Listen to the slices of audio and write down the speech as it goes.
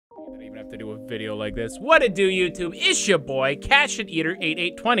I don't even have to do a video like this. What it do, YouTube? It's your boy, Cash and Eater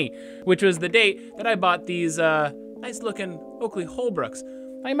 8820, which was the date that I bought these nice looking Oakley Holbrooks.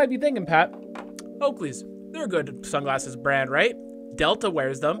 Now you might be thinking, Pat, Oakleys, they're a good sunglasses brand, right? Delta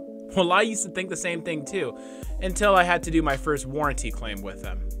wears them. Well, I used to think the same thing too, until I had to do my first warranty claim with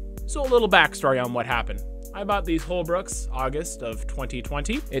them. So a little backstory on what happened. I bought these Holbrooks August of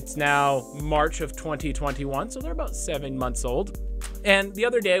 2020. It's now March of 2021, so they're about 7 months old. And the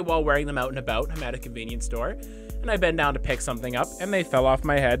other day, while wearing them out and about, I'm at a convenience store, and I bend down to pick something up, and they fell off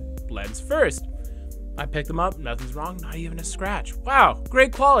my head, lens first. I picked them up, nothing's wrong, not even a scratch. Wow,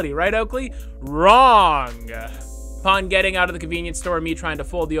 great quality, right, Oakley? Wrong! Upon getting out of the convenience store, me trying to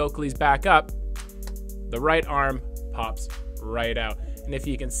fold the Oakleys back up, the right arm pops right out. And if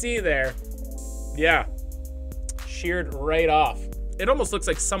you can see there, yeah, sheared right off. It almost looks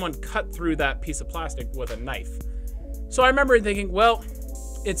like someone cut through that piece of plastic with a knife. So I remember thinking, well,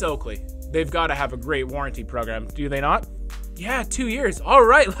 it's Oakley. They've got to have a great warranty program, do they not? Yeah, 2 years. All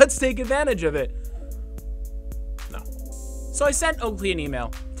right, let's take advantage of it. No. So I sent Oakley an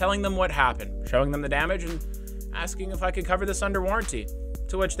email telling them what happened, showing them the damage and asking if I could cover this under warranty,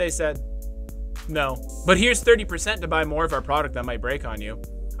 to which they said, no, but here's 30% to buy more of our product that might break on you.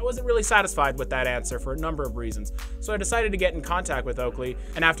 I wasn't really satisfied with that answer for a number of reasons, so I decided to get in contact with Oakley,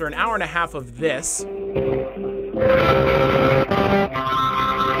 and after an hour and a half of this,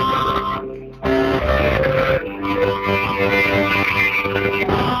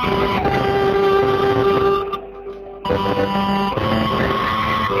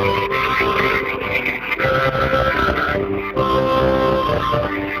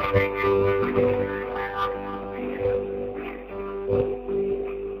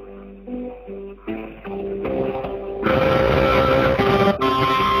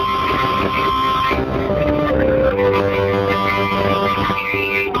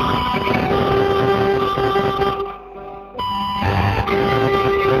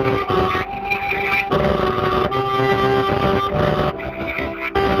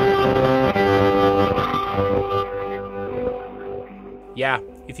 yeah,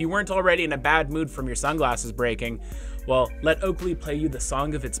 if you weren't already in a bad mood from your sunglasses breaking, well, let Oakley play you the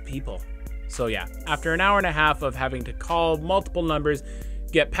song of its people. So yeah, after an hour and a half of having to call multiple numbers,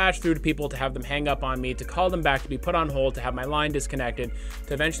 get patched through to people to have them hang up on me, to call them back to be put on hold, to have my line disconnected,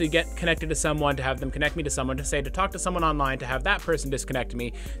 to eventually get connected to someone, to have them connect me to someone, to say to talk to someone online, to have that person disconnect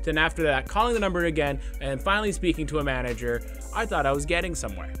me, then after that calling the number again, and finally speaking to a manager, I thought I was getting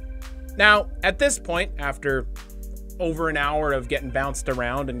somewhere. Now, at this point, after over an hour of getting bounced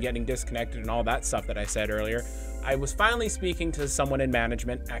around and getting disconnected and all that stuff that I said earlier, I was finally speaking to someone in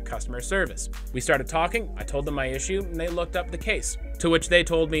management at customer service. We started talking, I told them my issue, and they looked up the case, to which they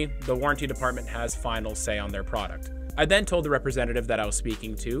told me the warranty department has final say on their product. I then told the representative that I was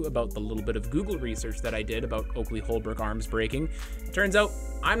speaking to about the little bit of Google research that I did about Oakley Holbrook arms breaking. It turns out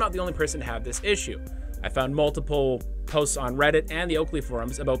I'm not the only person to have this issue. I found multiple posts on Reddit and the Oakley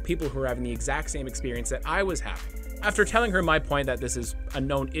forums about people who are having the exact same experience that I was having. After telling her my point that this is a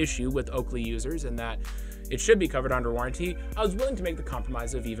known issue with Oakley users and that it should be covered under warranty, I was willing to make the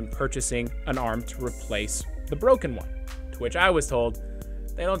compromise of even purchasing an arm to replace the broken one, to which I was told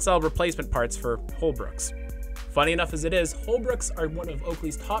they don't sell replacement parts for Holbrooks. Funny enough as it is, Holbrooks are one of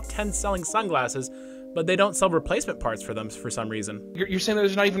Oakley's top 10 selling sunglasses, but they don't sell replacement parts for them for some reason. You're saying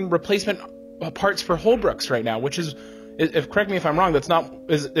there's not even replacement parts for Holbrooks right now, which is, if correct me if I'm wrong, it's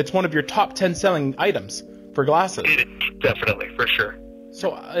one of your top 10 selling items for glasses. Definitely, for sure.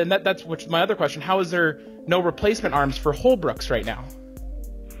 So, and that's my other question. How is there no replacement arms for Holbrooks right now?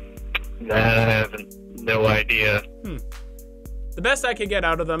 I have no idea. The best I could get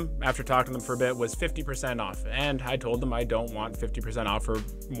out of them after talking to them for a bit was 50% off. And I told them I don't want 50% off for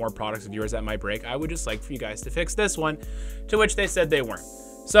more products of yours that might break. I would just like for you guys to fix this one, to which they said they weren't.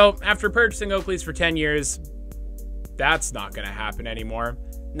 So after purchasing Oakleys for 10 years, that's not going to happen anymore.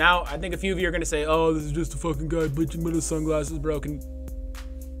 Now, I think a few of you are going to say, oh, this is just a fucking guy bitching about his sunglasses broken.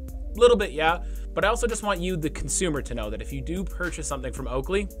 A little bit, yeah. But I also just want you, the consumer, to know that if you do purchase something from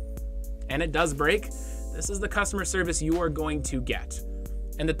Oakley, and it does break, this is the customer service you are going to get.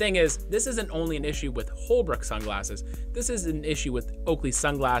 And the thing is, this isn't only an issue with Holbrook sunglasses. This is an issue with Oakley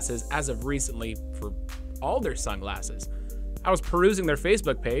sunglasses as of recently for all their sunglasses. I was perusing their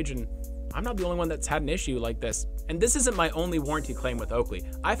Facebook page, and I'm not the only one that's had an issue like this. And this isn't my only warranty claim with Oakley.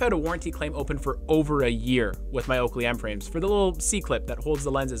 I've had a warranty claim open for over a year with my Oakley M-frames for the little C-clip that holds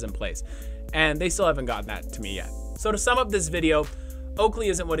the lenses in place. And they still haven't gotten that to me yet. So to sum up this video, Oakley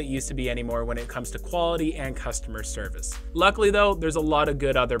isn't what it used to be anymore when it comes to quality and customer service. Luckily though, there's a lot of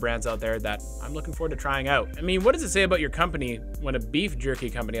good other brands out there that I'm looking forward to trying out. I mean, what does it say about your company when a beef jerky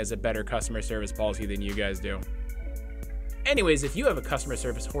company has a better customer service policy than you guys do? Anyways, if you have a customer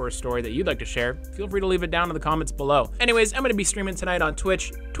service horror story that you'd like to share, feel free to leave it down in the comments below. Anyways, I'm going to be streaming tonight on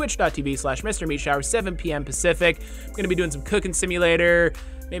Twitch, twitch.tv/MrMeatShower, 7 p.m. Pacific. I'm going to be doing some cooking simulator,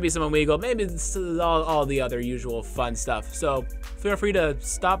 maybe some Omegle, maybe all the other usual fun stuff. So feel free to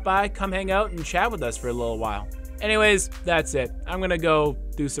stop by, come hang out, and chat with us for a little while. Anyways, that's it. I'm going to go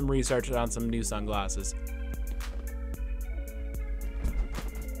do some research on some new sunglasses.